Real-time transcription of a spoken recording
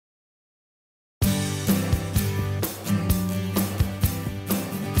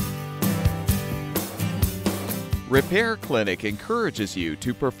Repair Clinic encourages you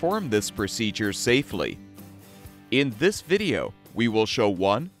to perform this procedure safely. In this video, we will show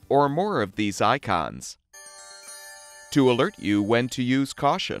one or more of these icons to alert you when to use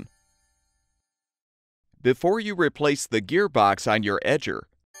caution. Before you replace the gearbox on your edger,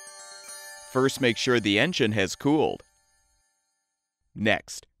 first make sure the engine has cooled.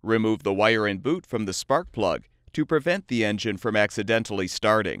 Next, remove the wire and boot from the spark plug to prevent the engine from accidentally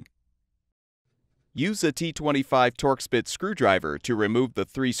starting. Use a T25 Torx bit screwdriver to remove the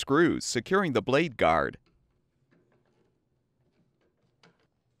 3 screws securing the blade guard.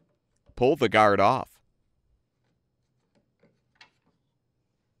 Pull the guard off.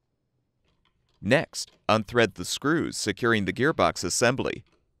 Next, unthread the screws securing the gearbox assembly.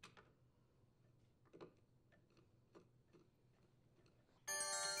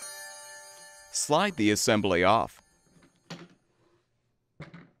 Slide the assembly off.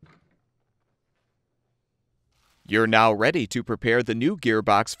 You're now ready to prepare the new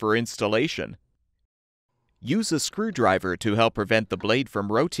gearbox for installation. Use a screwdriver to help prevent the blade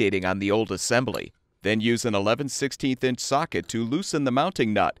from rotating on the old assembly. Then use an 11/16" socket to loosen the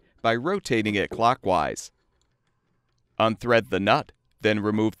mounting nut by rotating it clockwise. Unthread the nut, then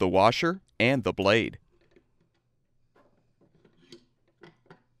remove the washer and the blade.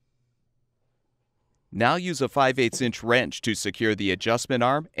 Now use a 5/8" wrench to secure the adjustment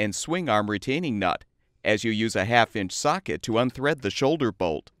arm and swing arm retaining nut, as you use a 1/2" socket to unthread the shoulder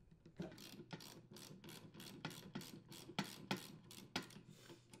bolt.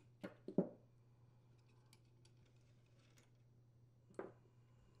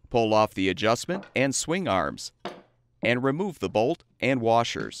 Pull off the adjustment and swing arms, and remove the bolt and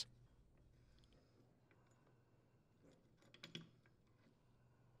washers.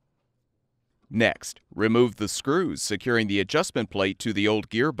 Next, remove the screws securing the adjustment plate to the old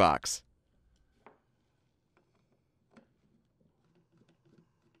gearbox.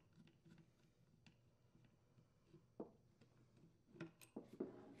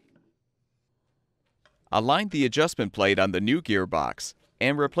 Align the adjustment plate on the new gearbox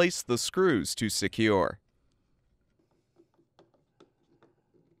and replace the screws to secure.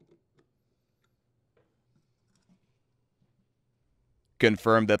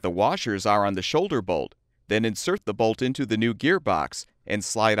 Confirm that the washers are on the shoulder bolt, then insert the bolt into the new gearbox and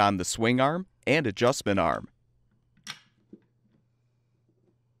slide on the swing arm and adjustment arm.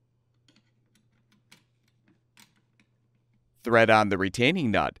 Thread on the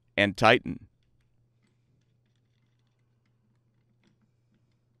retaining nut and tighten.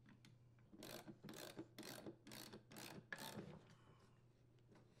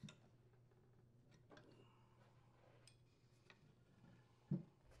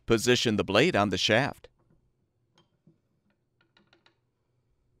 Position the blade on the shaft.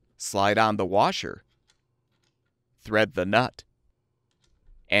 Slide on the washer. Thread the nut.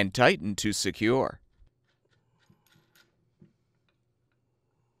 And tighten to secure.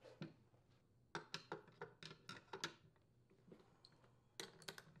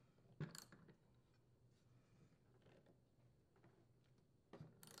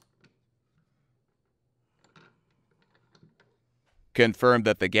 Confirm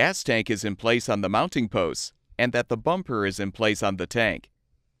that the gas tank is in place on the mounting posts and that the bumper is in place on the tank.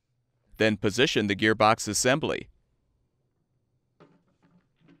 Then position the gearbox assembly.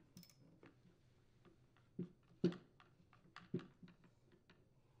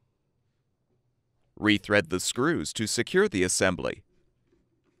 Rethread the screws to secure the assembly.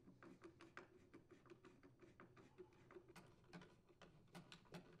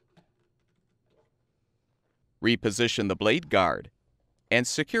 Reposition the blade guard and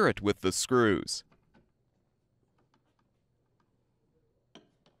secure it with the screws.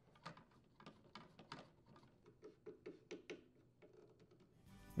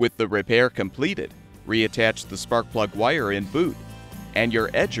 With the repair completed, reattach the spark plug wire and boot, and your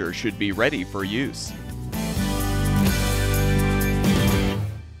edger should be ready for use.